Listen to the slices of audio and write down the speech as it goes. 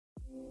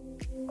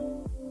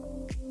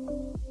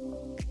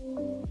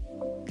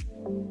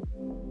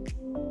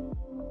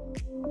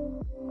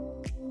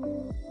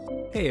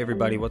Hey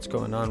everybody, what's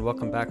going on?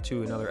 Welcome back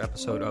to another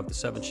episode of the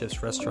 7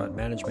 Shifts Restaurant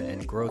Management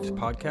and Growth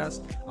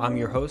Podcast. I'm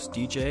your host,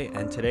 DJ,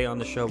 and today on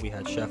the show we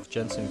had Chef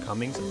Jensen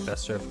Cummings of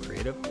Best Served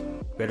Creative.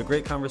 We had a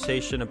great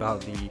conversation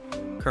about the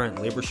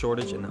current labor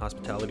shortage in the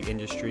hospitality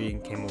industry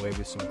and came away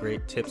with some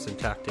great tips and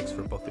tactics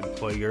for both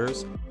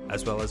employers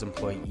as well as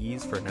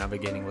employees for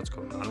navigating what's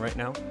going on right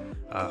now.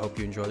 Hope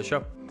you enjoy the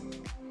show.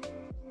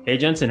 Hey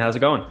Jensen, how's it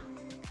going?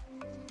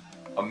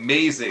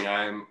 Amazing.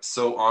 I'm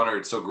so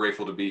honored, so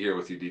grateful to be here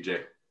with you,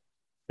 DJ.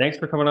 Thanks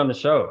for coming on the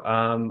show.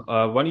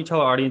 Why don't you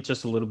tell our audience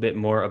just a little bit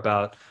more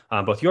about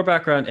both your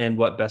background and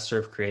what Best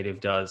Served Creative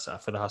does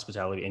for the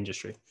hospitality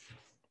industry?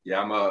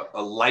 Yeah, I'm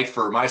a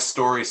lifer. My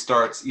story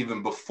starts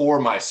even before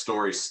my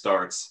story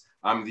starts.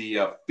 I'm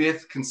the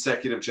fifth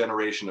consecutive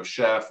generation of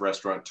chef,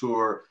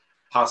 restaurateur,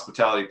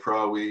 hospitality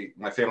pro.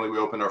 My family, we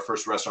opened our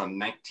first restaurant in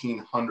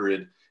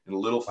 1900 in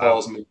Little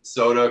Falls,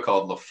 Minnesota,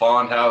 called La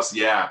Fond House.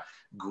 Yeah,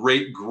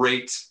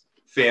 great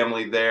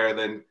family there.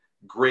 Then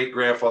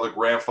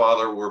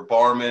grandfather were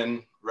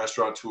barmen,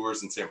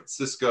 restaurateurs in San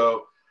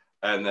Francisco.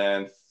 And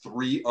then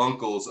three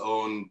uncles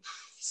own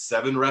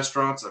 7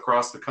 restaurants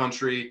across the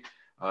country.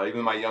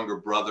 Even my younger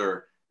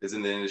brother is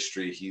in the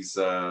industry. He's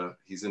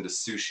into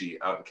sushi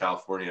out in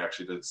California,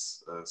 actually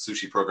does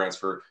sushi programs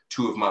for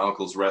 2 of my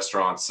uncle's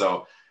restaurants.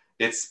 So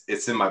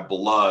it's in my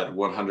blood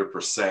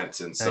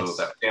 100%. And so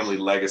that family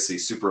legacy,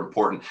 super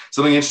important.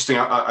 Something interesting,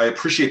 I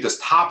appreciate this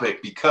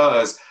topic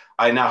because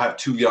I now have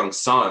 2 young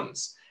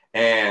sons.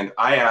 And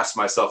I asked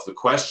myself the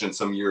question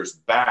some years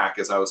back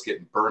as I was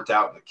getting burnt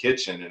out in the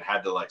kitchen and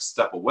had to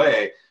step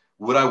away,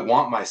 would I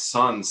want my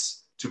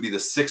sons to be the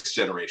 6th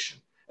generation?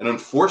 And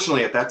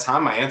unfortunately at that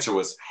time, my answer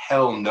was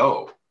hell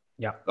no.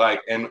 Yeah.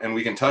 And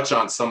we can touch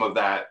on some of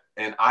that.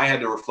 And I had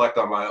to reflect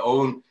on my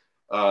own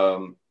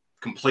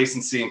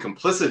complacency and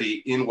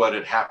complicity in what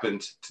had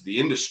happened to the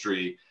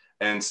industry.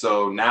 And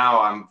so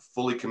now I'm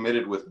fully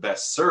committed with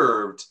Best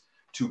Served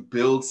to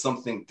build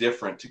something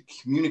different, to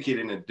communicate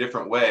in a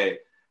different way,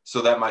 so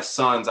that my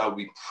sons, I would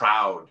be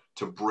proud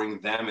to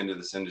bring them into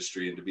this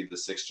industry and to be the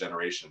 6th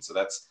generation. So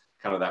that's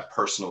kind of that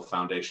personal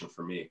foundation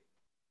for me.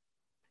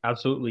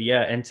 Absolutely.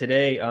 Yeah. And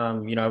today, I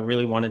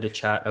really wanted to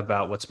chat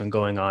about what's been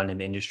going on in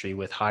the industry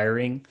with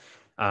hiring.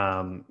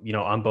 On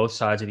both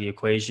sides of the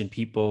equation,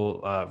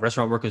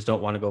 restaurant workers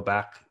don't want to go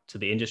back to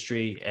the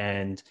industry.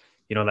 And,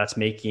 that's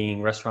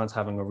making restaurants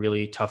having a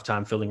really tough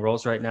time filling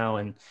roles right now.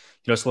 And,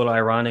 it's a little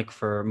ironic.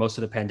 For most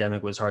of the pandemic,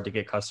 it was hard to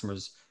get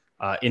customers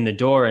in the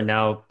door. And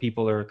now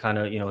people are kind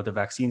of, with the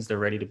vaccines, they're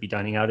ready to be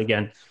dining out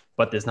again,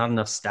 but there's not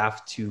enough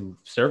staff to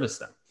service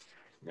them.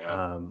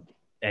 Yeah.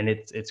 And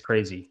it's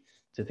crazy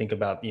to think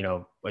about,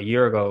 a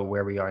year ago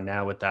where we are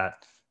now with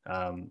that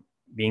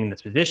being in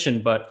this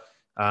position. But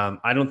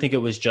I don't think it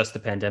was just the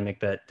pandemic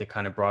that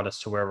kind of brought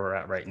us to where we're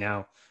at right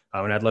now.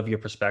 And I'd love your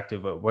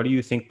perspective. What do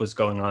you think was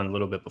going on a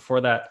little bit before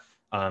that?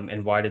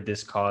 And why did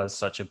this cause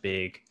such a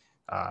big,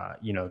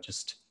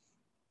 just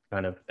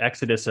kind of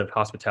exodus of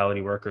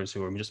hospitality workers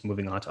who are just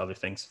moving on to other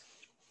things?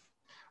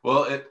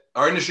 Well,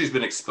 our industry has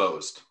been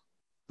exposed.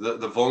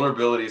 The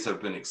vulnerabilities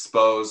have been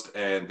exposed,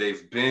 and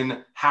they've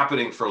been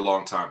happening for a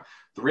long time.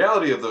 The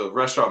reality of the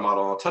restaurant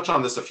model, I'll touch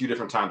on this a few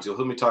different times. You'll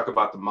hear me talk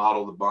about the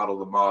model,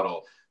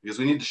 because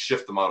we need to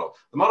shift the model.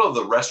 The model of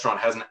the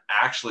restaurant hasn't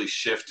actually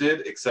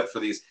shifted except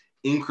for these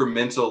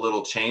incremental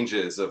little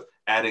changes of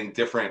adding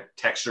different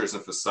textures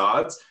and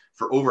facades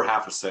for over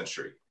half a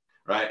century.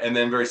 Right. And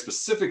then very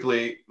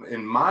specifically,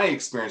 in my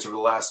experience over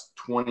the last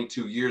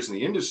 22 years in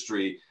the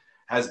industry,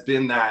 has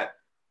been that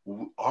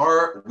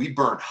we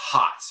burned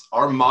hot.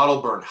 Our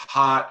model burned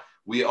hot.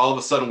 We all of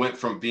a sudden went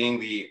from being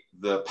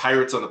the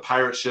pirates on the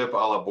pirate ship a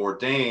la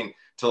Bourdain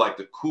to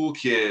the cool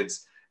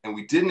kids. And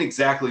we didn't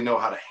exactly know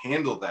how to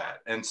handle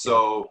that. And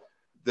so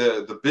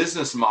the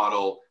business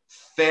model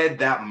fed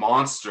that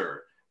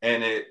monster.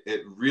 And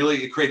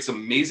it creates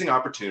amazing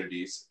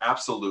opportunities.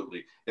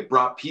 Absolutely. It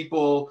brought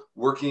people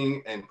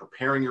working and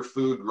preparing your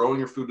food, growing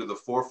your food to the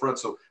forefront.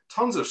 So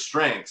tons of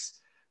strengths.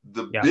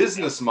 The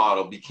business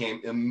model became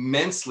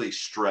immensely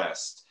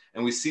stressed.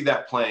 And we see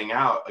that playing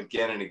out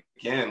again and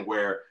again,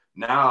 where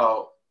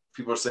now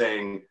people are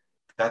saying,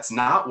 that's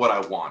not what I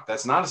want.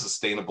 That's not a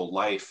sustainable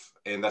life.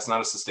 And that's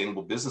not a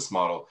sustainable business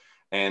model.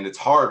 And it's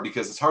hard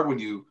when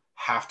you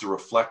have to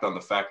reflect on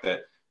the fact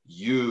that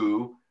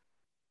you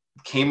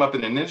came up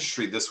in an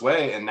industry this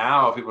way, and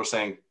now people are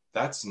saying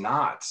that's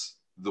not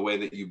the way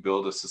that you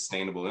build a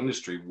sustainable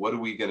industry. What are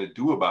we going to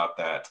do about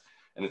that?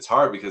 And it's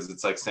hard because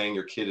it's like saying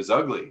your kid is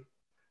ugly.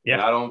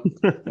 Yeah, and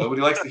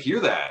nobody likes to hear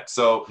that.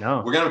 So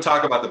We're going to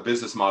talk about the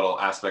business model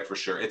aspect for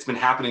sure. It's been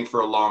happening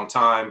for a long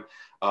time.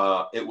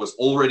 It was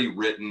already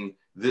written.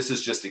 This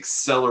has just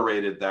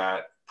accelerated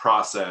that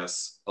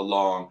process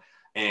along.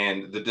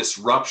 And the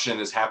disruption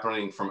is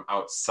happening from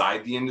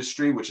outside the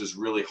industry, which is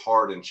really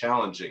hard and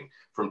challenging.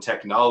 From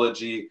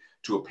technology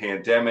to a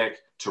pandemic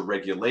to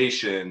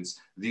regulations,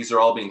 these are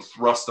all being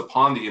thrust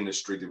upon the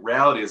industry. The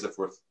reality is, if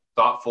we're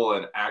thoughtful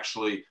and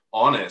actually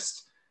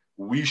honest,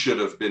 we should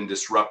have been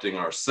disrupting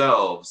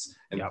ourselves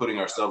and putting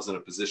ourselves in a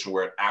position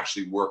where it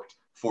actually worked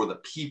for the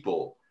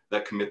people,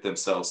 that commit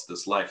themselves to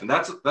this life. And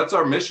that's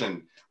our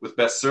mission with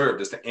Best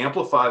Served, is to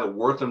amplify the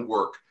worth and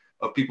work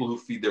of people who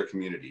feed their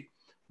community.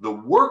 The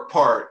work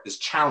part is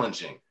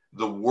challenging.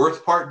 The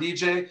worth part,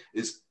 DJ,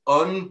 is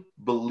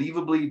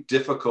unbelievably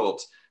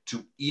difficult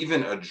to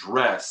even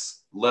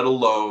address, let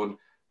alone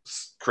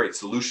create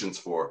solutions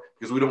for,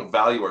 because we don't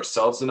value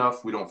ourselves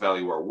enough. We don't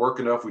value our work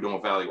enough. We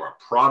don't value our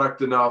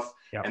product enough.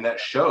 Yep. And that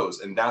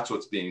shows, and that's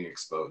what's being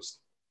exposed.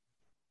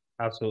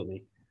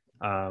 Absolutely.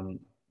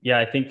 Yeah,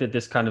 I think that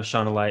this kind of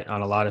shone a light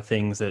on a lot of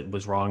things that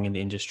was wrong in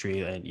the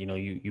industry. And,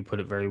 you put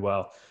it very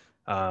well.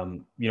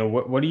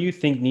 What do you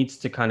think needs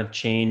to kind of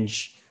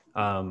change?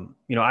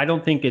 I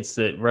don't think it's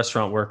that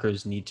restaurant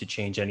workers need to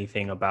change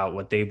anything about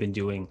what they've been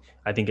doing.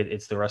 I think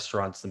it's the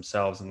restaurants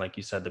themselves. And like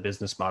you said, the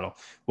business model.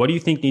 What do you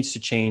think needs to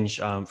change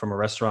from a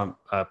restaurant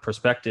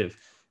perspective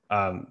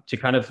to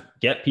kind of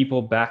get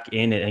people back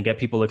in and get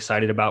people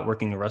excited about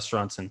working in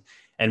restaurants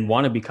and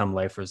want to become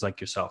lifers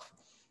like yourself?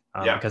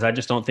 Because I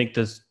just don't think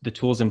the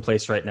tools in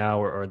place right now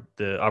or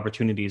the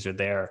opportunities are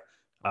there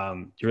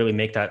to really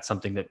make that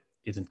something that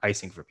is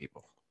enticing for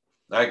people.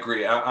 I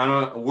agree. I'm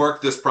going to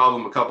work this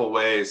problem a couple of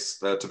ways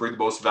to bring the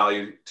most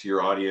value to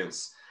your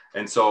audience.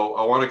 And so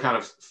I want to kind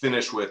of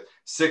finish with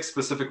 6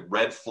 specific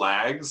red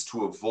flags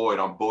to avoid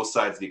on both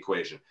sides of the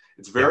equation.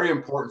 It's very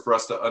important for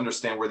us to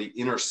understand where the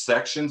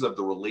intersections of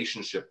the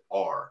relationship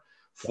are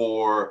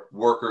for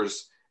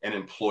workers and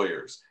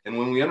employers. And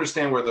when we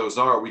understand where those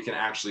are, we can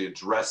actually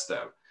address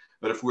them.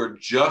 But if we're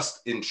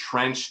just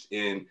entrenched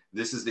in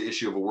this is the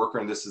issue of a worker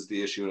and this is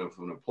the issue of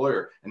an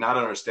employer and not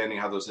understanding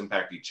how those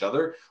impact each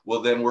other,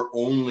 well, then we're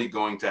only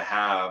going to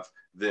have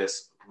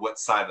this, what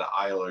side of the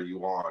aisle are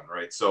you on,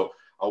 right? So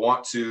I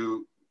want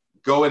to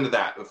go into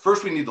that. But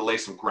first, we need to lay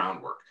some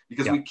groundwork,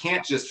 because we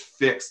can't just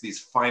fix these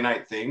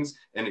finite things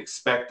and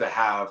expect to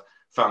have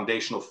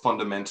foundational,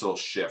 fundamental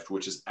shift,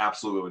 which is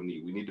absolutely what we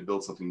need. We need to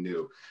build something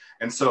new.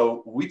 And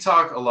so we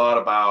talk a lot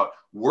about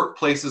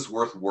workplaces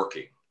worth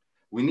working.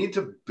 We need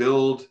to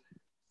build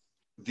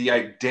the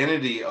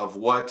identity of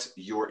what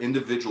your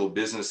individual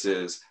business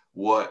is,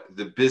 what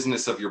the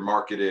business of your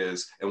market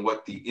is, and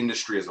what the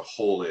industry as a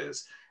whole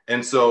is.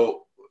 And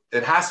so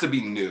it has to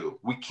be new.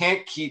 We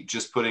can't keep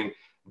just putting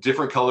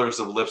different colors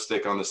of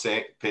lipstick on the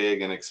same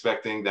pig and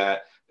expecting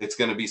that it's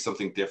going to be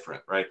something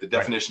different, right? The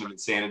definition of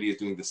insanity is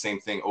doing the same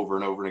thing over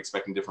and over and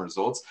expecting different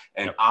results.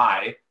 And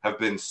I have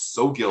been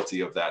so guilty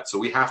of that. So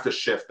we have to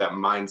shift that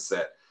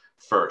mindset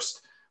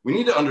first. We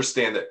need to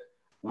understand that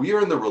we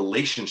are in the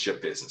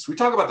relationship business. We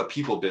talk about the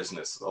people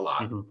business a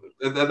lot.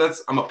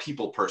 I'm a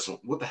people person.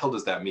 What the hell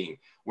does that mean?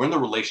 We're in the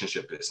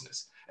relationship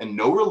business, and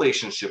no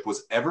relationship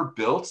was ever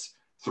built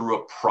through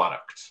a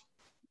product.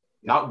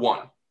 Not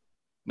one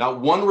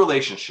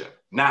relationship.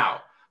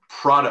 Now,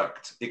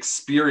 product,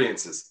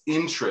 experiences,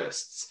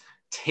 interests,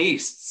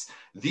 tastes,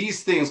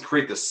 these things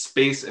create the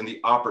space and the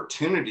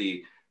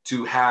opportunity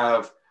to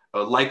have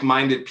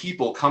like-minded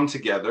people come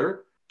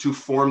together to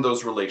form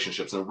those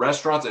relationships. And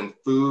restaurants and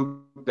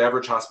food,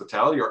 beverage,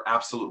 hospitality are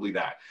absolutely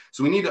that.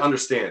 So we need to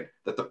understand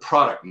that the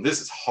product, and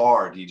this is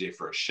hard, DJ,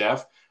 for a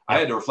chef, I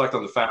had to reflect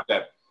on the fact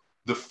that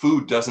the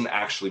food doesn't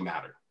actually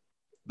matter.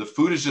 The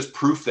food is just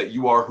proof that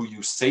you are who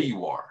you say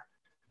you are,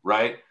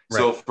 right?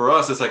 So for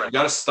us, it's like, you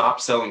got to stop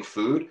selling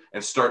food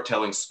and start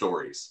telling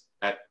stories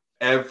at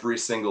every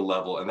single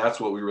level. And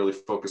that's what we really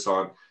focus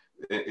on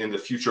in the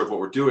future of what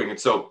we're doing. And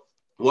so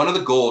one of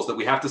the goals that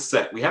we have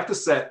to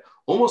set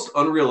almost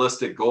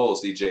unrealistic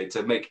goals, DJ,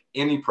 to make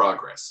any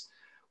progress.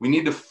 We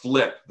need to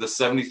flip the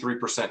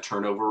 73%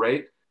 turnover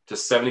rate to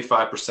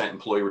 75%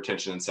 employee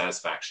retention and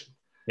satisfaction.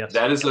 Yes.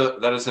 That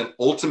is an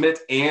ultimate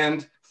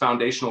and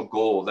foundational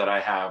goal that I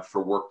have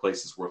for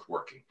workplaces worth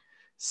working.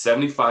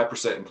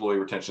 75% employee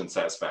retention and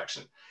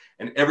satisfaction.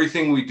 And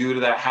everything we do to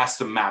that has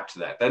to map to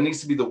that. That needs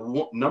to be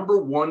the number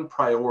one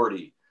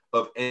priority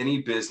of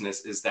any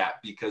business, is that,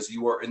 because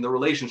you are in the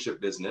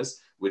relationship business,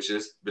 which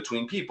is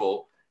between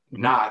people,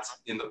 not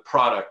in the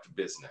product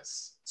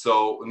business.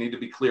 So we need to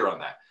be clear on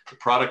that. The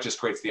product just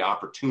creates the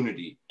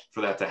opportunity for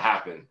that to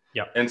happen.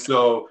 And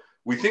so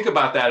we think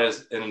about that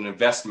as in an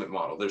investment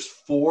model. There's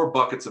 4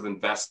 buckets of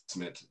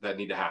investment that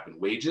need to happen: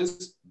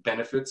 wages,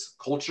 benefits,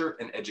 culture,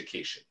 and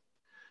education,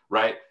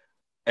 right?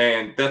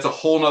 And that's a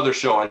whole nother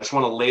show. I just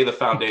want to lay the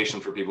foundation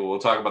for people. We'll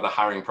talk about the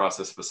hiring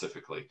process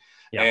specifically.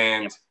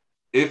 And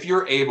if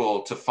you're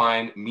able to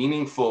find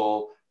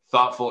meaningful,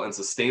 thoughtful, and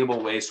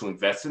sustainable ways to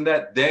invest in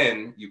that,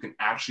 then you can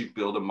actually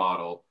build a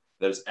model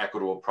that is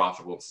equitable,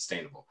 profitable, and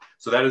sustainable.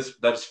 So that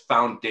is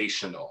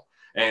foundational.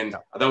 And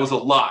that was a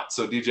lot.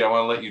 So DJ, I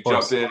want to let you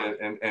jump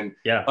in and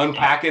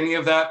unpack any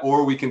of that,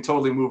 or we can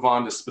totally move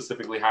on to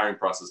specifically hiring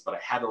process. But I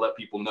had to let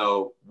people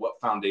know what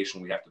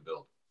foundation we have to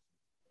build.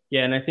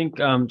 Yeah, and I think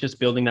just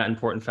building that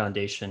important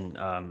foundation,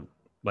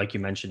 like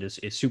you mentioned, is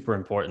super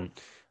important.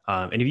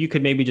 And if you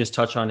could maybe just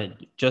touch on it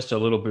just a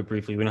little bit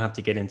briefly. We don't have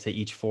to get into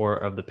each 4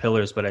 of the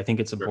pillars, but I think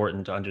it's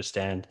important to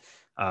understand,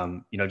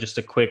 just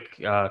a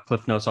quick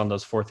cliff notes on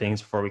those 4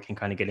 things before we can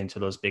kind of get into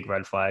those big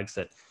red flags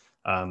that,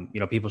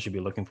 people should be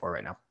looking for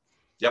right now.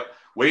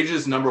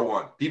 Wages, number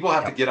 1. People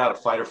have to get out of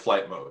fight or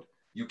flight mode.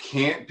 You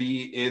can't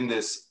be in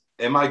this,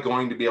 am I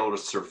going to be able to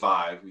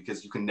survive?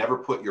 Because you can never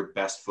put your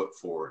best foot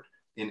forward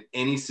in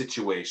any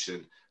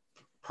situation,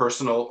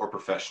 personal or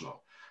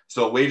professional.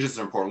 So wages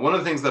are important. One of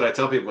the things that I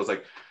tell people is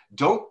like,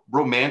 don't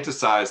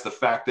romanticize the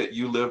fact that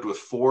you lived with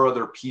 4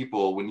 other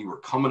people when you were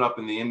coming up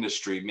in the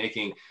industry,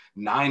 making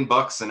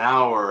 $9 an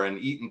hour and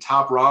eating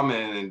top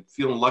ramen and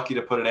feeling lucky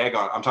to put an egg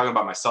on. I'm talking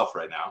about myself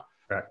right now.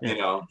 Right. You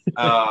know,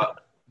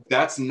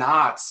 that's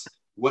not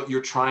what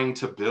you're trying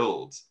to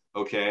build.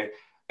 Okay.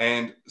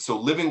 And so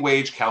living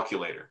wage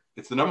calculator,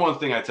 it's the number one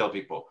thing I tell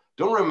people.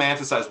 Don't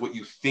romanticize what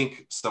you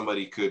think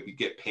somebody could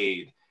get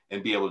paid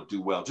and be able to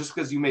do well. Just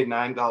because you made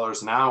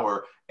 $9 an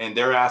hour and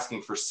they're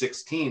asking for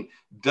 16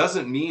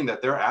 doesn't mean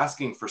that they're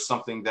asking for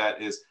something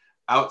that is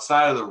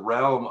outside of the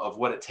realm of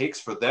what it takes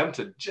for them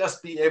to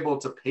just be able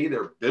to pay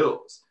their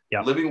bills.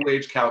 Yep. Living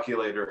wage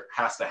calculator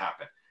has to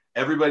happen.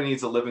 Everybody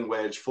needs a living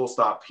wage, full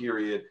stop,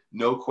 period.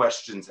 No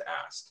questions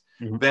asked.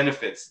 Mm-hmm.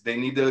 Benefits, they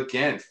need to,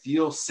 again,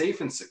 feel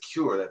safe and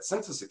secure. That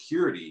sense of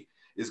security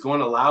is going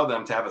to allow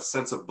them to have a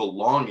sense of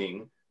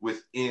belonging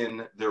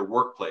within their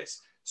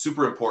workplace.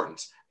 Super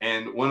important.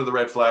 And one of the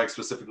red flags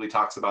specifically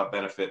talks about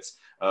benefits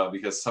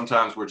because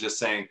sometimes we're just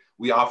saying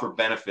we offer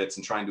benefits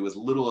and trying to do as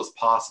little as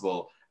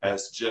possible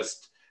as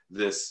just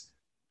this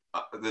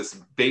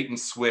bait and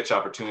switch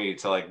opportunity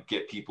to like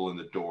get people in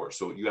the door.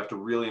 So you have to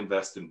really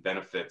invest in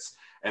benefits,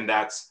 and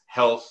that's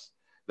health,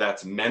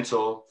 that's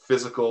mental,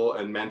 physical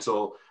and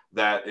mental.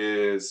 That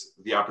is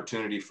the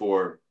opportunity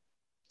for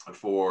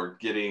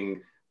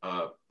getting,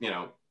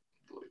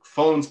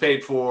 phones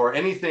paid for,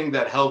 anything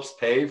that helps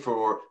pay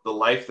for the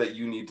life that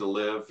you need to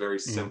live, very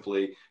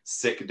simply.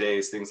 Sick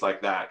days, things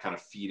like that kind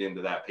of feed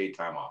into that paid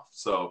time off.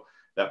 So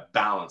that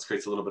balance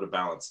creates a little bit of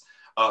balance.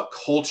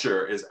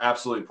 Culture is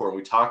absolutely important.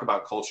 We talk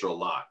about culture a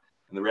lot.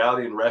 And the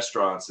reality in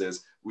restaurants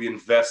is we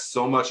invest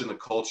so much in the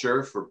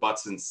culture for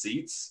butts and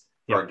seats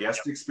for our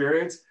guest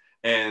experience.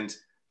 And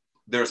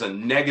there's a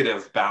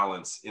negative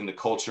balance in the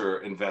culture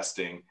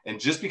investing. And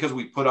just because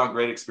we put on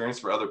great experience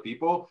for other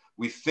people,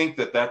 we think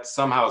that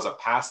somehow is a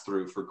pass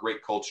through for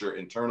great culture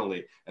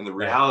internally. And the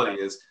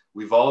reality is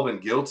we've all been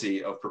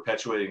guilty of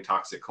perpetuating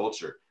toxic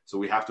culture. So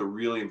we have to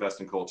really invest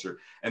in culture.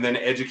 And then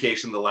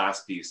education, the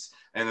last piece.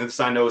 And this,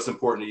 I know, is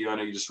important to you. I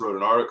know you just wrote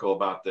an article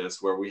about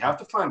this, where we have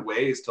to find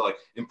ways to like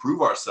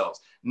improve ourselves,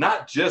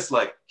 not just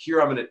like, here,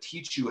 I'm going to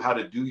teach you how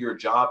to do your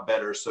job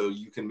better so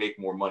you can make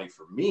more money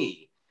for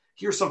me.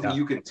 Here's something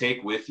you can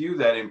take with you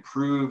that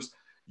improves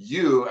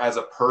you as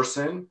a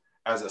person,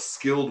 as a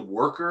skilled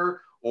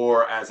worker,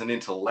 or as an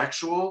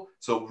intellectual.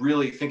 So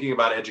really thinking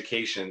about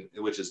education,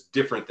 which is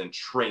different than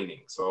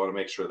training. So I want to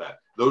make sure that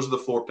those are the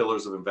 4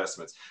 pillars of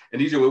investments.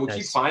 And DJ, what we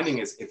keep finding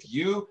is if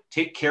you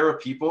take care of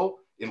people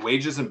in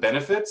wages and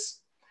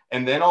benefits,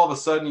 and then all of a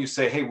sudden you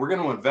say, hey, we're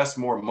going to invest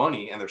more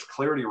money, and there's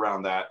clarity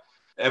around that,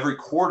 every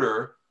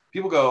quarter,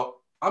 people go,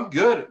 I'm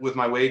good with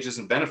my wages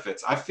and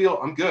benefits. I feel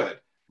I'm good.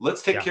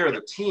 Let's take care of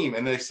the team.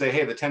 And they say,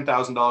 hey, the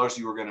 $10,000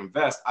 you were going to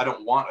invest, I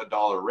don't want a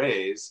dollar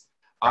raise.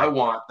 I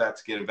want that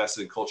to get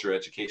invested in culture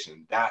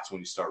education. That's when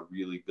you start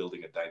really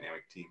building a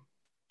dynamic team.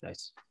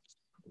 Nice.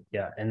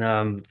 Yeah. And,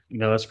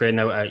 that's great.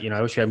 And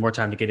I wish we had more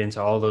time to get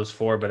into all those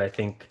 4, but I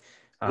think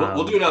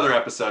we'll do another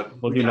episode.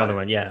 We'll do another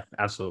one. Yeah,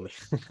 absolutely.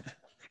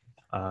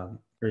 But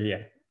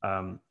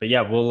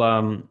yeah, we'll,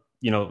 want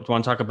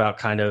to talk about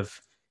kind of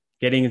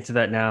getting into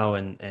that now.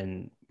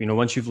 And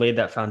once you've laid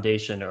that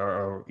foundation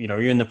or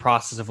you're in the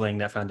process of laying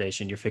that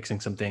foundation, you're fixing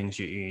some things,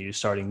 you're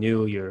starting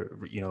new, you're,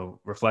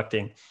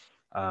 reflecting,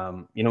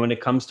 when it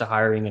comes to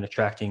hiring and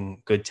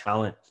attracting good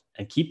talent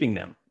and keeping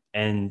them,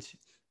 and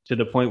to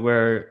the point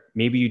where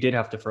maybe you did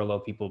have to furlough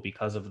people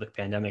because of the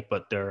pandemic,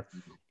 but they're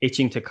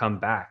itching to come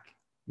back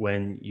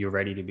when you're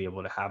ready to be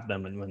able to have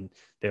them. And when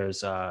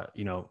there's,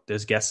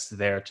 there's guests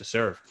there to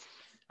serve,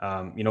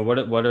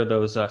 what are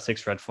those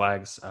 6 red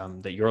flags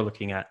that you're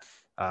looking at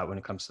when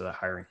it comes to the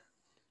hiring?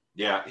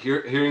 Yeah,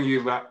 hearing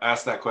you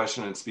ask that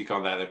question and speak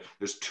on that,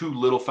 there's 2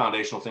 little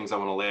foundational things I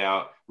want to lay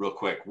out real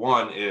quick.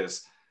 One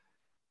is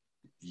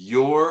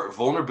your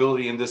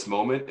vulnerability in this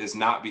moment is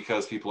not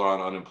because people are on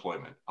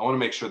unemployment. I want to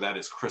make sure that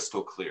is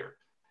crystal clear.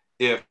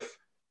 If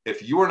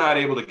you are not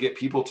able to get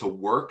people to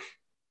work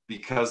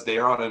because they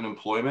are on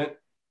unemployment,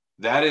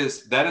 that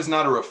is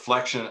not a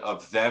reflection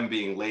of them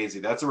being lazy.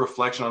 That's a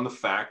reflection on the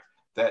fact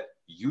that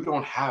you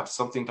don't have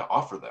something to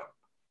offer them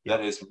that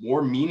is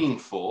more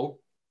meaningful,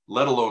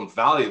 let alone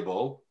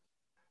valuable,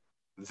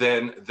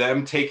 than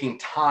them taking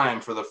time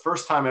for the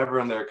first time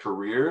ever in their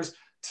careers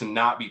to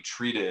not be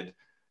treated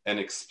and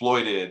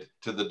exploited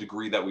to the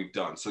degree that we've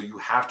done. So you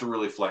have to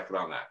really reflect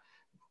on that.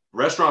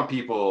 Restaurant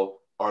people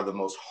are the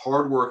most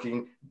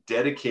hardworking,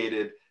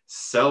 dedicated,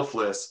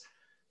 selfless,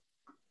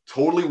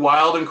 totally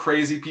wild and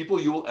crazy people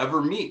you will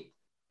ever meet.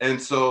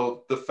 And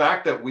so the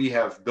fact that we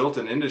have built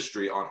an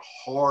industry on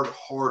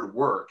hard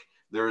work,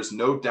 there is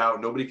no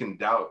doubt, nobody can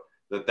doubt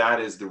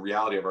that is the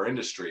reality of our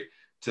industry.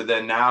 To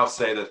then now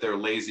say that they're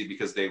lazy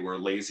because they were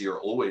lazy or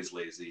always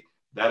lazy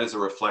that is a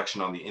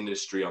reflection on the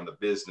industry, on the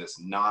business,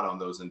 not on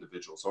those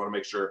individuals. So I want to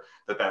make sure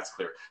that that's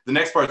clear. The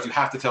next part is you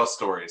have to tell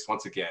stories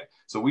once again.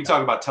 So we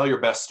talk about tell your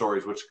best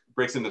stories, which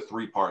breaks into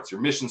 3 parts.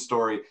 Your mission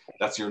story,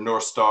 that's your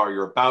North Star.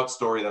 Your about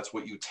story, that's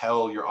what you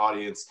tell your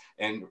audience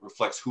and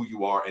reflects who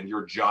you are, and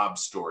your job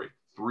story.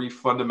 3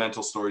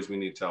 fundamental stories we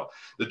need to tell.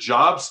 The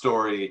job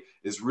story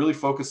is really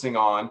focusing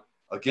on,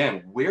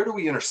 again, where do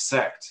we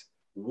intersect?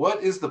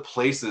 What is the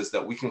places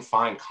that we can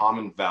find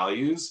common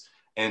values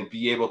and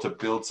be able to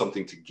build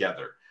something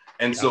together?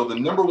 And so the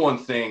number one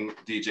thing,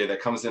 DJ,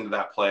 that comes into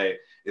that play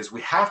is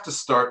we have to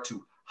start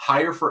to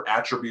hire for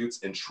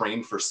attributes and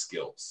train for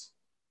skills,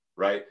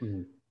 right?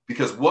 Mm-hmm.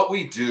 Because what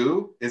we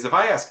do is, if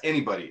I ask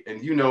anybody,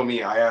 and you know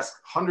me, I ask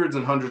hundreds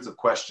and hundreds of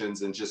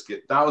questions and just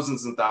get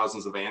thousands and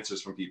thousands of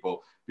answers from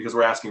people because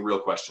we're asking real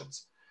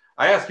questions.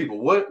 I ask people,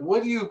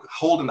 what do you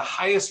hold in the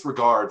highest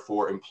regard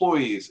for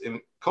employees and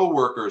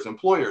coworkers,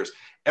 employers?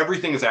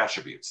 Everything is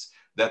attributes,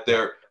 that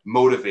they're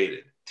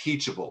motivated,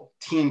 teachable,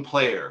 team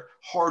player,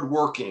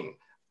 hardworking,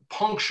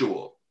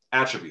 punctual,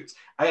 attributes.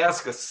 I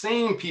ask the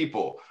same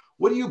people,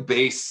 what do you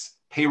base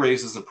pay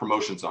raises and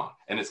promotions on?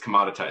 And it's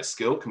commoditized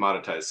skill,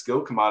 commoditized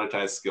skill,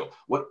 commoditized skill.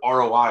 What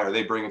ROI are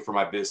they bringing for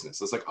my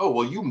business? It's like, oh,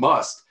 well, you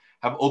must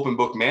have open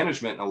book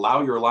management and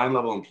allow your line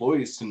level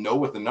employees to know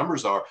what the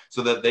numbers are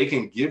so that they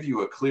can give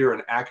you a clear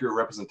and accurate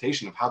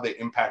representation of how they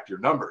impact your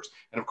numbers.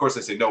 And of course they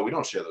say, no, we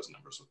don't share those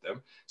numbers with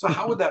them. So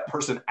how would that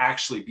person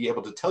actually be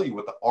able to tell you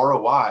what the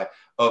ROI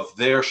of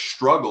their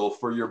struggle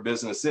for your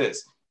business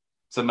is?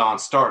 It's a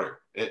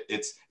non-starter.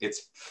 It's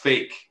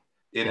fake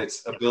in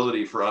its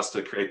ability for us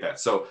to create that.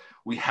 So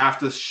we have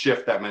to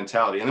shift that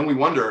mentality. And then we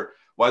wonder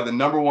why the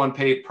number one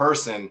paid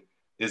person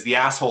is the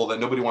asshole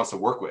that nobody wants to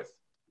work with,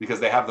 because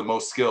they have the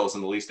most skills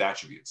and the least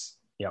attributes,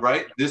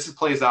 right? This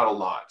plays out a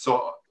lot.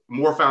 So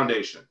more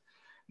foundation.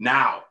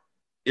 Now,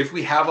 if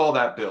we have all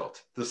that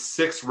built, the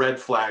 6 red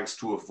flags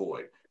to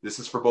avoid. This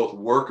is for both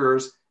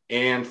workers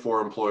and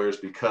for employers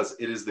because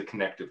it is the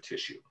connective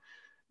tissue.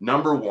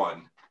 Number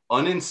 1,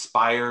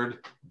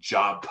 uninspired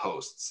job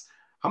posts.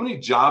 How many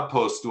job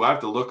posts do I have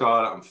to look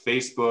on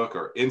Facebook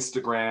or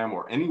Instagram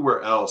or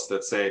anywhere else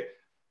that say,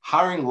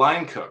 hiring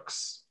line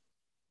cooks,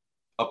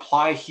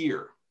 apply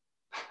here?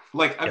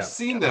 Like I've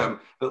seen them,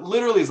 but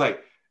literally is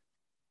like,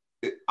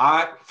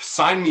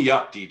 sign me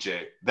up,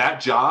 DJ. That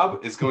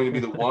job is going to be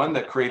the one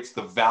that creates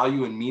the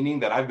value and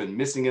meaning that I've been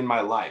missing in my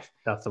life.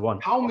 That's the one.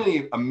 How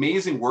many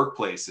amazing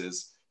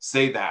workplaces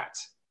say that?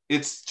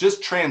 It's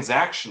just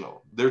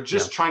transactional. They're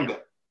just trying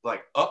to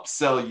like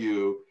upsell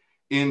you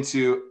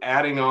into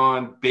adding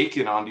on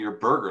bacon onto your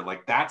burger.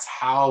 Like that's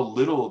how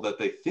little that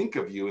they think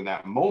of you in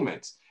that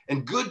moment.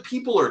 And good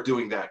people are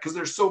doing that because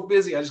they're so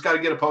busy. I just got to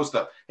get a post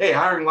up. Hey,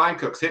 hiring line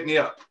cooks, hit me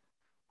up.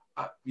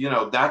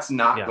 That's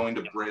not going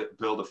to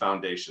build a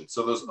foundation.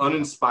 So those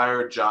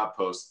uninspired job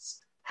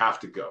posts have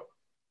to go.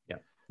 Yeah.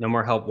 No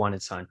more help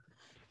wanted sign.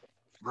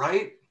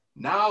 Right?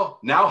 Now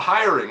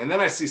hiring. And then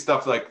I see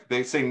stuff like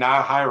they say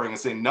now hiring and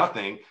say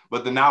nothing,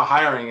 but the now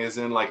hiring is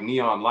in like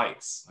neon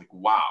lights. Like,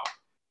 wow,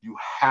 you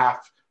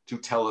have to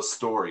tell a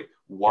story.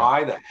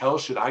 Why the hell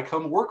should I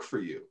come work for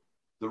you?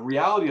 The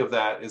reality of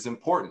that is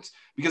important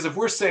because if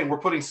we're saying we're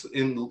putting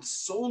in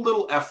so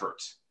little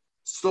effort,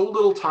 so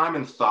little time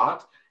and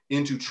thought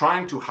into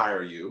trying to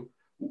hire you,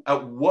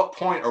 at what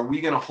point are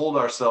we going to hold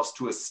ourselves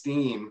to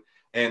esteem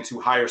and to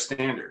higher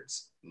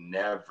standards?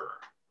 Never.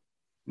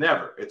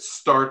 It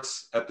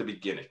starts at the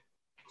beginning.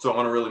 So I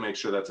want to really make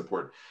sure that's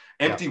important.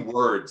 Empty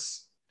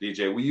words,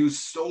 DJ. We use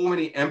so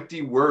many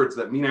empty words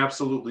that mean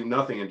absolutely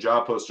nothing in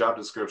job posts, job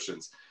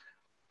descriptions.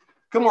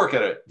 Come work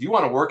at it. Do you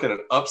want to work at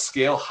an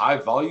upscale, high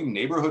volume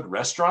neighborhood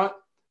restaurant?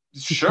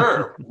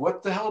 Sure.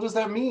 What the hell does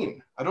that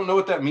mean? I don't know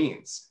what that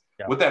means.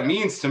 Yeah. What that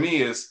means to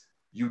me is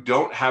you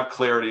don't have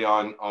clarity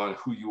on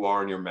who you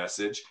are in your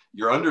message.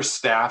 You're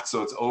understaffed,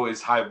 so it's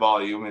always high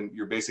volume. And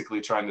you're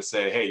basically trying to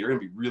say, hey, you're going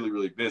to be really,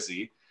 really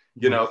busy.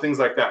 Things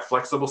like that.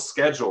 Flexible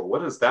schedule.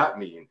 What does that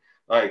mean?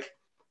 Like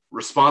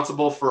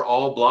responsible for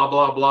all blah,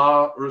 blah,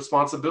 blah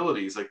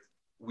responsibilities. Like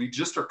we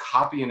just are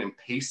copying and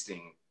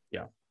pasting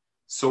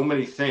so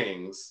many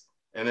things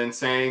and then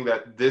saying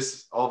that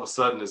this all of a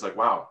sudden is like,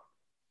 wow,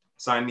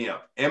 sign me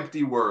up.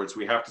 Empty words.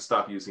 We have to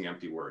stop using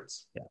empty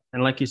words. Yeah.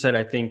 And like you said,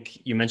 I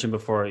think you mentioned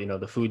before,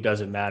 the food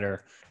doesn't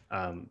matter.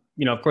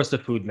 Of course the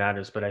food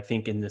matters, but I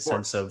think in the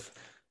sense of,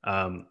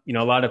 a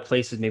lot of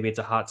places, maybe it's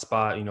a hot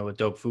spot, with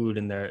dope food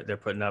and they're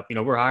putting up,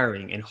 we're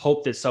hiring and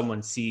hope that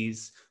someone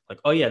sees like,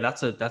 oh yeah,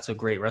 that's a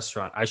great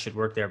restaurant. I should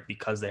work there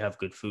because they have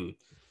good food.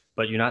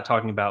 But you're not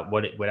talking about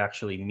what it would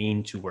actually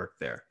mean to work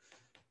there.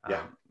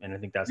 And I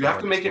think that's you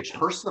have to make it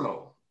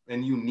personal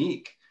and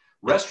unique.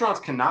 Restaurants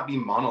cannot be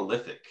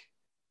monolithic.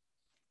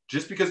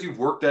 Just because you've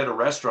worked at a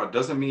restaurant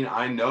doesn't mean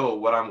I know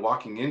what I'm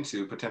walking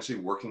into potentially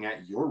working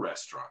at your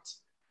restaurant.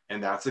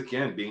 And that's,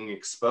 again, being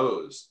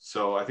exposed.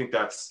 So I think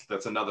that's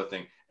another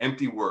thing.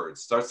 Empty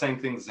words. Start saying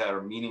things that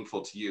are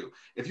meaningful to you.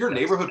 If you're a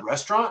neighborhood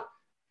restaurant,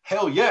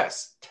 hell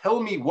yes.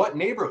 Tell me what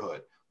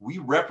neighborhood. We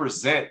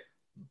represent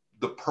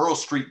the Pearl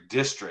Street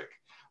district.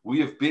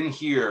 We have been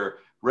here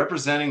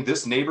representing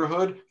this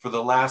neighborhood for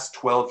the last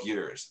 12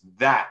 years.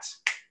 That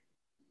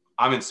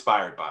I'm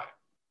inspired by.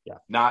 Yeah.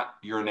 Not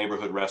your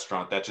neighborhood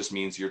restaurant. That just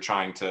means you're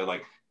trying to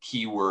like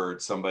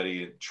keyword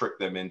somebody and trick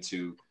them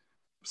into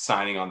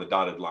signing on the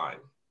dotted line.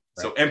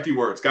 Right. So empty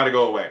words got to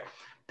go away.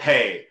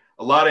 Pay.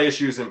 A lot of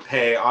issues in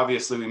pay.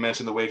 Obviously, we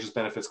mentioned the wages,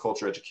 benefits,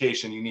 culture,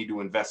 education. You need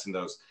to invest in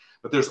those.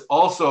 But there's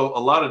also a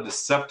lot of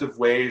deceptive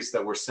ways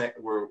that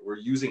we're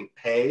using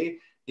pay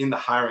in the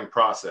hiring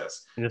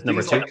process. And that's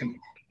number 2. Like,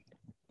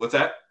 what's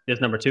that?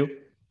 There's number 2.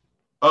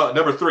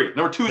 Number 3.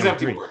 Number 2 is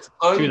empty words.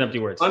 2 is empty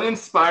words.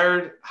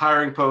 Uninspired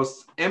hiring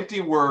posts,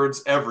 empty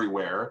words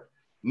everywhere.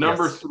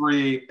 Number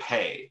 3,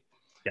 pay.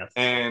 Yes.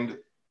 And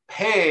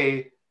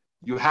pay,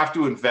 you have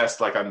to invest,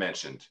 like I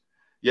mentioned.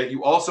 Yet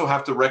you also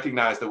have to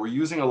recognize that we're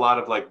using a lot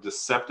of like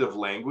deceptive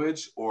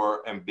language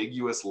or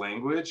ambiguous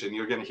language, and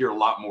you're going to hear a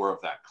lot more of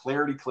that.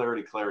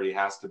 Clarity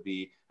has to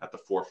be at the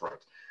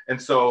forefront.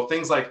 And so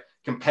things like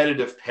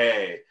competitive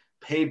pay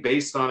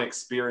based on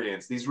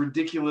experience, these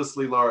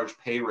ridiculously large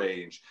pay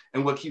range.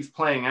 And what keeps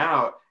playing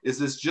out is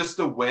this just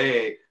a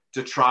way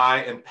to try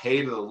and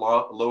pay to the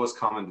lowest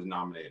common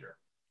denominator.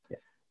 Yeah.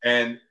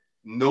 And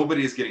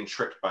nobody's getting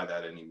tricked by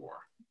that anymore.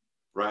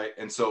 Right.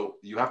 And so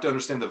you have to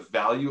understand the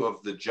value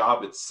of the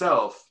job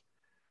itself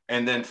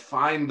and then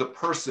find the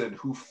person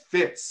who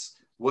fits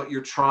what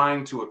you're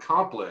trying to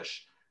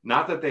accomplish.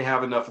 Not that they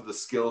have enough of the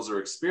skills or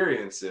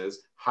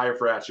experiences, hire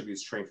for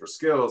attributes, train for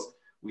skills.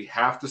 We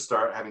have to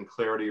start having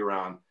clarity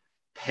around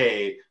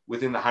pay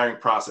within the hiring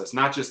process,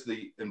 not just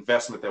the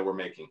investment that we're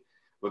making,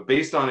 but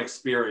based on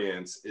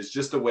experience is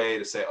just a way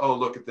to say, oh,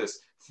 look at this,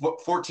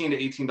 $14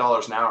 to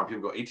 $18 an hour. And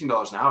people go,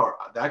 $18 an hour,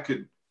 that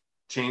could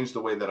change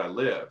the way that I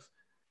live.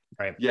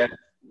 Right. Yet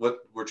what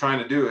we're trying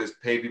to do is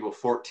pay people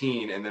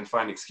 14 and then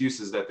find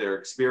excuses that their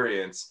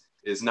experience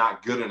is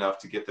not good enough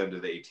to get them to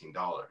the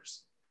 $18.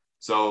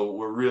 So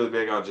we're really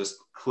big on just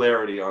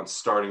clarity on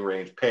starting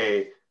range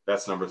pay.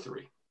 That's number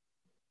 3.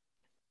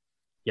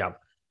 Yeah.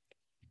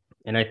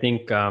 And I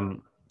think,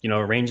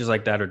 ranges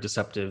like that are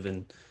deceptive.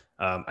 And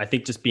I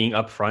think just being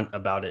upfront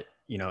about it,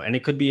 and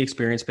it could be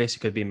experience-based, it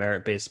could be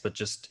merit-based, but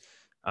just,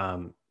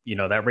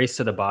 that race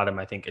to the bottom,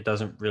 I think it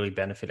doesn't really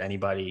benefit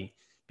anybody.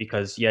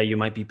 Because you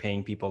might be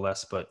paying people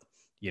less, but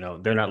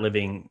they're not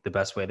living the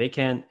best way they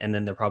can, and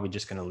then they're probably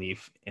just going to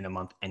leave in a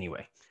month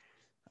anyway.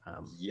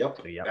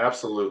 Yep,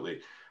 absolutely.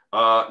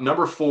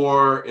 Number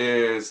 4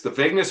 is the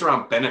vagueness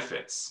around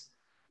benefits.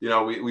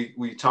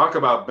 We talk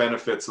about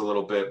benefits a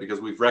little bit because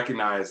we've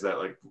recognized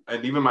that,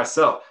 and even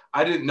myself,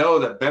 I didn't know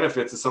that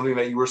benefits is something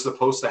that you were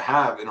supposed to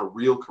have in a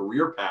real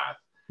career path.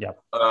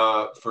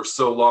 For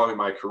so long in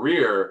my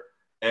career,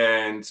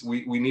 and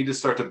we need to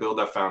start to build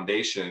that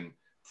foundation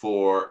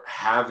for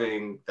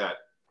having that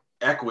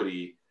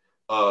equity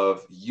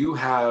of you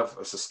have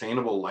a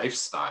sustainable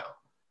lifestyle,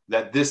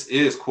 that this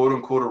is quote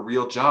unquote a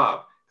real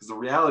job. Because the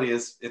reality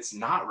is it's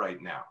not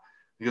right now,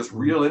 because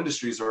real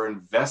industries are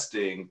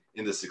investing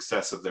in the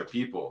success of their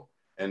people.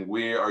 And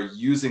we are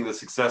using the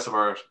success of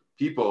our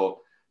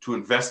people to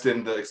invest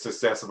in the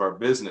success of our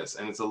business.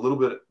 And it's a little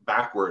bit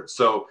backwards.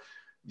 So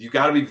you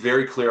got to be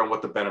very clear on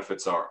what the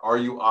benefits are. Are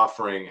you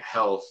offering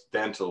health,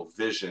 dental,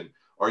 vision?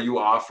 Are you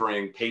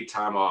offering paid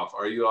time off?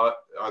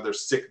 Are there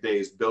sick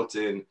days built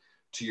in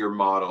to your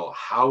model?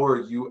 How are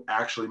you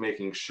actually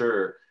making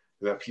sure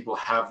that people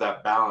have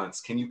that balance?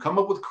 Can you come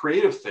up with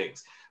creative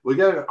things? We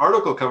got an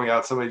article coming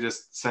out somebody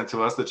just sent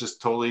to us that just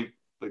totally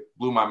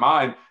blew my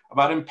mind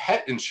about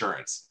pet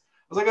insurance.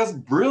 I was like, that's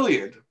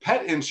brilliant.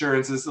 Pet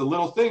insurance is a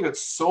little thing that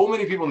so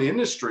many people in the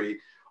industry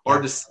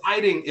are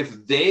deciding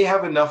if they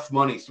have enough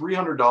money,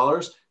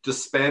 $300 to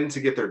spend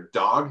to get their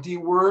dog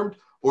dewormed,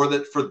 or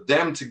that for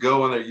them to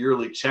go on their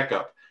yearly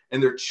checkup,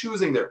 and they're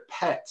choosing their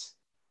pet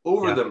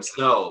over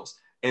themselves.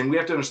 And we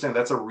have to understand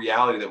that's a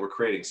reality that we're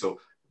creating.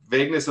 So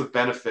vagueness of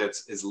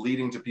benefits is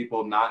leading to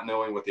people not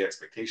knowing what the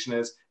expectation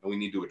is, and we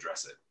need to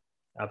address it.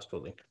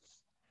 Absolutely.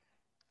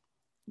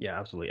 Yeah,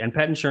 absolutely. And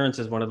pet insurance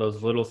is one of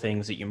those little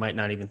things that you might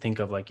not even think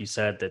of, like you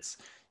said, that's,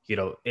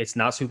 it's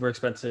not super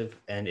expensive,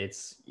 and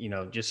it's,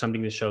 just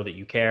something to show that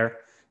you care.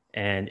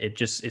 And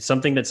it's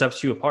something that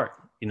sets you apart.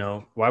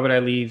 Why would I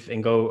leave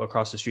and go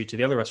across the street to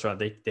the other restaurant?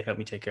 They help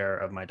me take care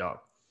of my dog,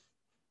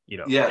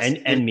 Yes,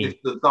 and me. It's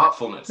the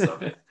thoughtfulness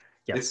of it.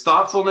 Yes. It's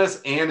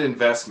thoughtfulness and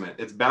investment.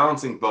 It's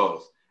balancing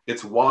both.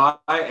 It's why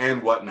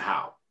and what and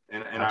how.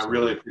 And I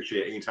really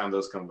appreciate anytime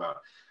those come about.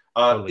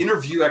 Totally.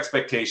 Interview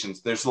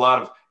expectations. There's a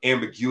lot of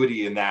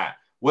ambiguity in that.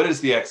 What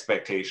is the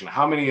expectation?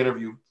 How many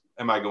interviews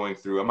am I going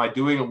through? Am I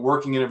doing a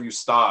working interview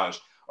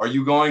stage? Are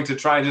you going to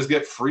try and just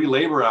get free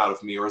labor out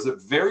of me? Or is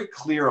it very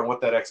clear on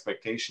what that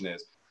expectation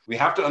is? We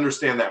have to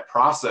understand that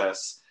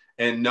process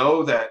and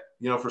know that,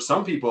 for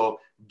some people,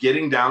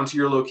 getting down to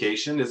your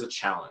location is a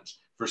challenge.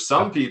 For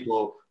some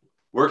people,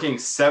 working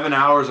 7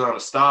 hours on a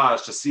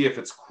stage to see if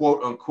it's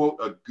quote unquote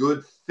a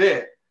good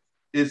fit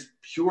is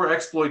pure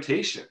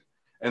exploitation.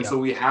 And so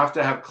we have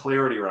to have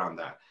clarity around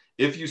that.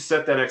 If you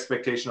set that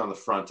expectation on the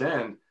front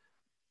end,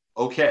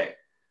 okay.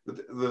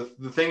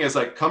 The thing is,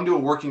 come to a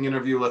working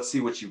interview, let's see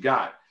what you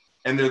got.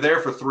 and they're there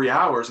for 3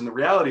 hours. And the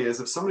reality is,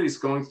 if somebody's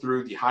going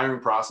through the hiring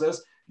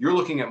process, you're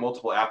looking at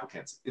multiple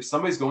applicants. If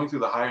somebody's going through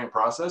the hiring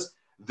process,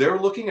 they're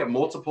looking at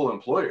multiple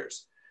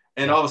employers.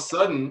 And all of a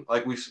sudden,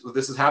 like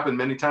this has happened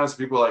many times,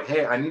 people are like,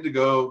 hey, I need to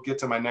go get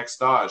to my next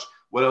stage.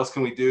 What else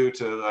can we do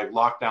to like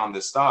lock down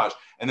this stage?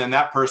 And then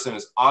that person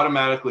is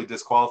automatically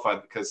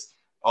disqualified because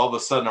all of a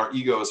sudden our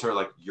ego is hurt.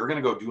 Like, you're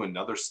going to go do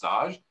another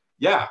stage?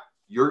 Yeah,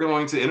 you're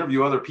going to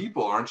interview other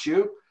people, aren't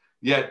you?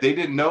 Yet they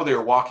didn't know they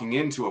were walking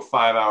into a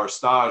 5-hour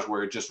stage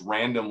where just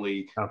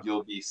randomly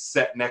you'll be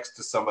set next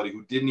to somebody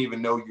who didn't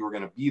even know you were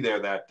going to be there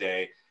that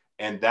day.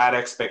 And that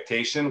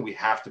expectation, we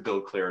have to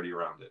build clarity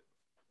around it.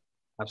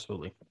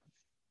 Absolutely.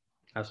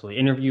 Absolutely.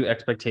 Interview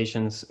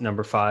expectations,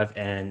 number 5.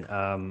 And,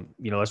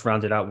 let's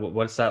round it out.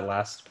 What's that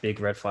last big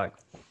red flag?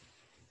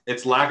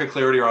 It's lack of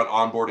clarity around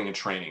onboarding and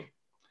training.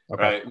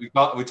 Okay.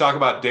 Right? We talk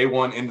about day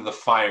one into the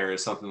fire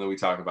is something that we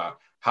talk about.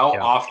 How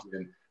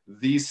often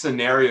these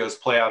scenarios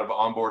play out of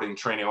onboarding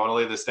training. I want to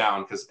lay this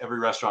down because every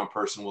restaurant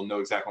person will know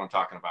exactly what I'm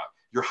talking about.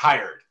 You're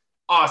hired.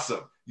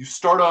 Awesome. You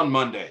start on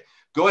Monday.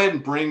 Go ahead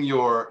and bring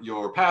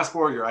your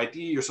passport, your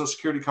ID, your social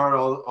security card,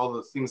 all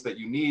the things that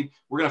you need.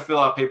 We're going to fill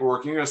out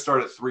paperwork. You're going to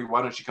start at 3.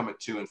 Why don't you come at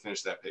 2 and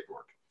finish that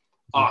paperwork?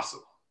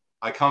 Awesome.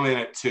 I come in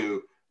at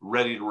 2,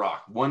 ready to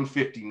rock.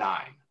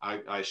 1:59.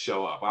 I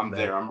show up. I'm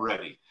there. I'm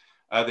ready.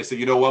 They say,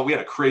 you know what? We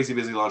had a crazy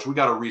busy lunch. We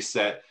got to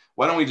reset.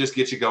 Why don't we just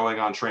get you going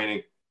on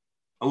training?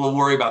 And we'll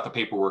worry about the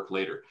paperwork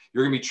later.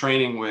 You're going to be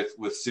training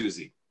with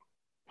Susie.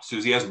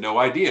 Susie has no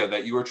idea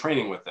that you are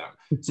training with them.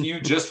 So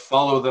you just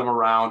follow them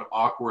around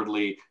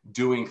awkwardly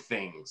doing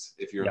things.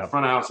 If you're in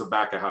front of house or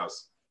back of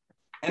house.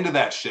 End of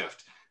that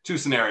shift. 2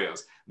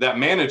 scenarios. That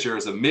manager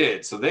is a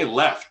mid, so they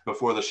left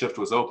before the shift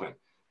was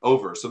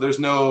over. So there's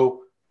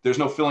no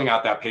filling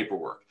out that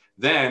paperwork.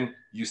 Then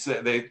you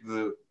say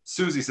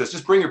Susie says,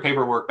 just bring your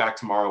paperwork back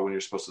tomorrow when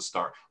you're supposed to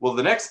start. Well,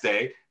 the next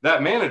day,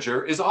 that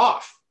manager is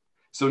off.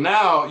 So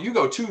now you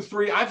go 2,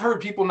 3. I've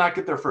heard people not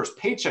get their first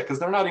paycheck because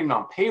they're not even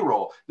on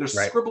payroll. They're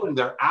scribbling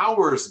their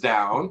hours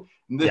down,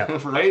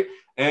 right?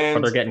 And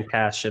or they're getting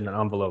cash in an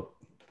envelope.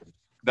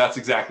 That's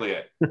exactly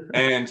it.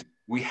 And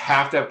we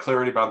have to have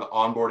clarity about the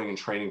onboarding and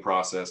training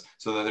process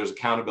so that there's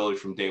accountability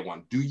from day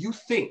one. Do you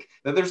think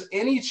that there's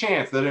any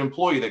chance that an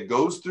employee that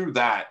goes through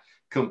that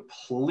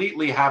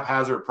completely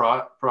haphazard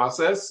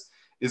process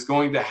is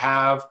going to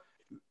have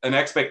an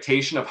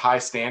expectation of high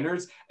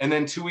standards, and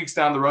then 2 weeks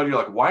down the road, you're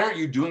like, why aren't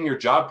you doing your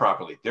job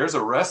properly? There's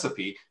a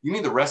recipe. You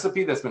need the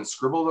recipe that's been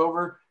scribbled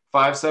over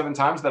 5-7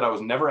 times that I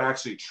was never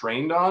actually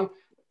trained on,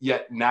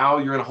 yet now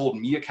you're going to hold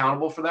me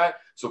accountable for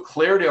that. So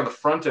clarity on the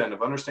front end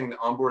of understanding the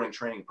onboarding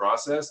training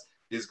process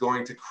is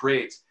going to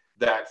create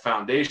that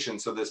foundation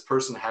so this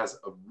person has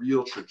a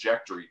real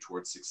trajectory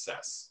towards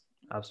success.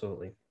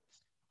 Absolutely.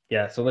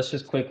 Yeah. So let's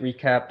just quick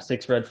recap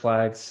 6 red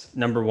flags.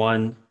 Number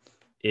 1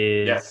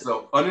 is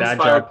so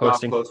uninspired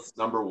posts,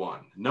 number 1.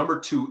 Number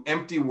 2,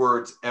 empty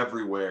words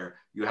everywhere.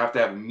 You have to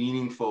have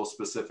meaningful,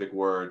 specific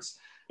words.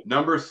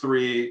 Number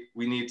 3,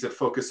 we need to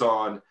focus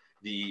on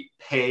the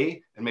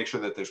pay and make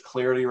sure that there's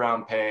clarity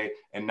around pay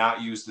and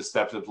not use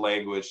deceptive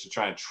language to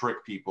try and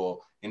trick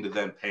people into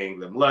then paying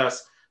them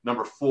less.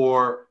 Number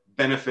 4,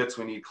 benefits.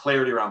 We need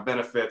clarity around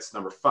benefits.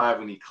 Number 5,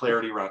 we need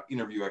clarity around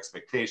interview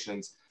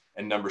expectations.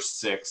 And number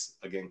 6,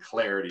 again,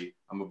 clarity.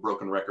 I'm a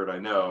broken record, I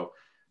know.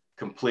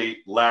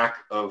 Complete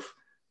lack of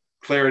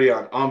clarity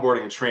on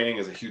onboarding and training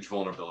is a huge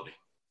vulnerability.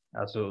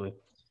 Absolutely.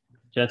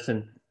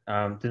 Jensen,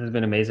 this has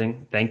been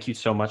amazing. Thank you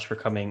so much for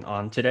coming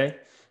on today.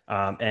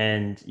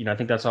 And, I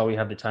think that's all we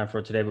have the time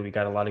for today, but we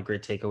got a lot of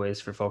great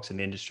takeaways for folks in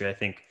the industry. I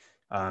think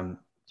to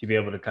be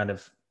able to kind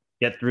of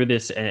get through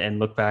this and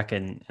look back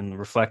and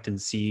reflect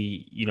and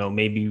see,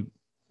 maybe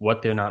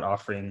what they're not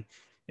offering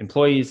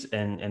employees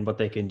and what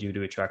they can do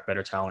to attract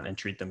better talent and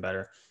treat them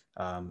better.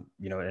 And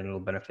it'll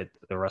benefit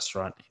the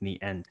restaurant in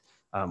the end.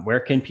 Where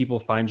can people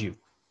find you?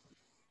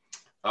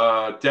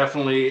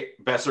 Definitely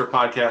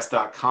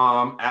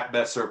bestservepodcast.com, at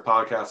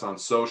bestservepodcast on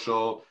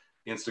social,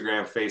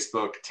 Instagram,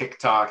 Facebook,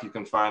 TikTok. You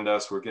can find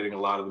us. We're getting a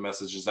lot of the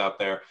messages out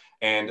there.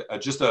 And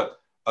just a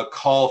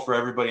call for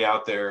everybody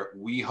out there.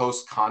 We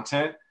host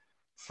content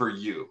for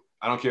you.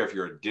 I don't care if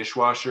you're a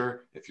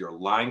dishwasher, if you're a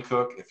line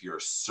cook, if you're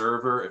a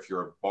server, if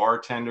you're a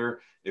bartender,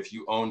 if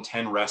you own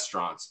 10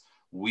 restaurants.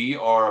 We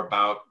are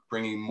about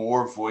bringing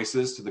more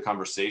voices to the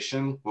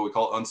conversation, what we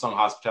call unsung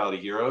hospitality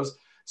heroes.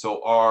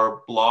 So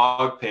our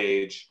blog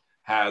page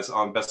has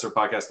on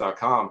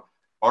bestservepodcast.com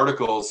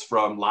articles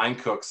from line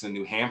cooks in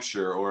New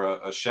Hampshire or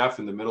a chef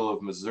in the middle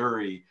of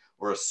Missouri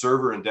or a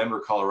server in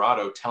Denver,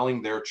 Colorado,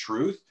 telling their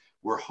truth.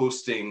 We're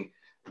hosting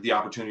the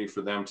opportunity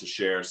for them to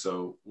share.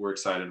 So we're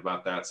excited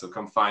about that. So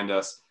come find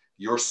us.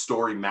 Your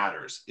story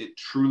matters. It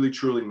truly,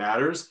 truly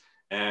matters.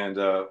 And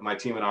my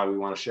team and I, we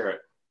want to share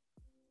it.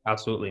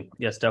 Absolutely.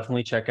 Yes,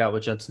 definitely check out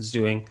what Jensen's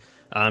doing.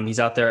 He's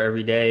out there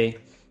every day,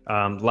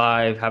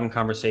 live, having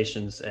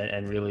conversations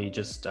and really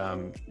just,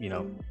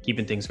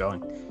 keeping things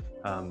going.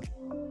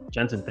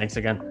 Jensen, thanks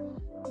again.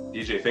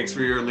 DJ, thanks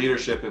for your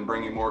leadership and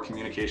bringing more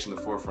communication to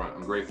the forefront.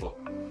 I'm grateful.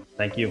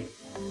 Thank you.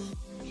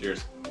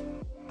 Cheers.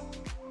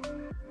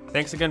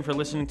 Thanks again for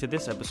listening to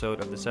this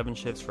episode of the 7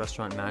 Shifts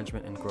Restaurant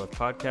Management and Growth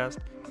Podcast.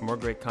 For more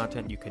great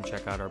content, you can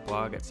check out our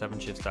blog at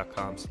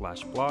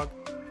 7shifts.com/blog.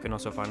 You can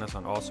also find us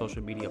on all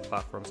social media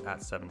platforms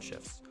at 7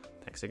 Shifts.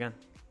 Thanks again.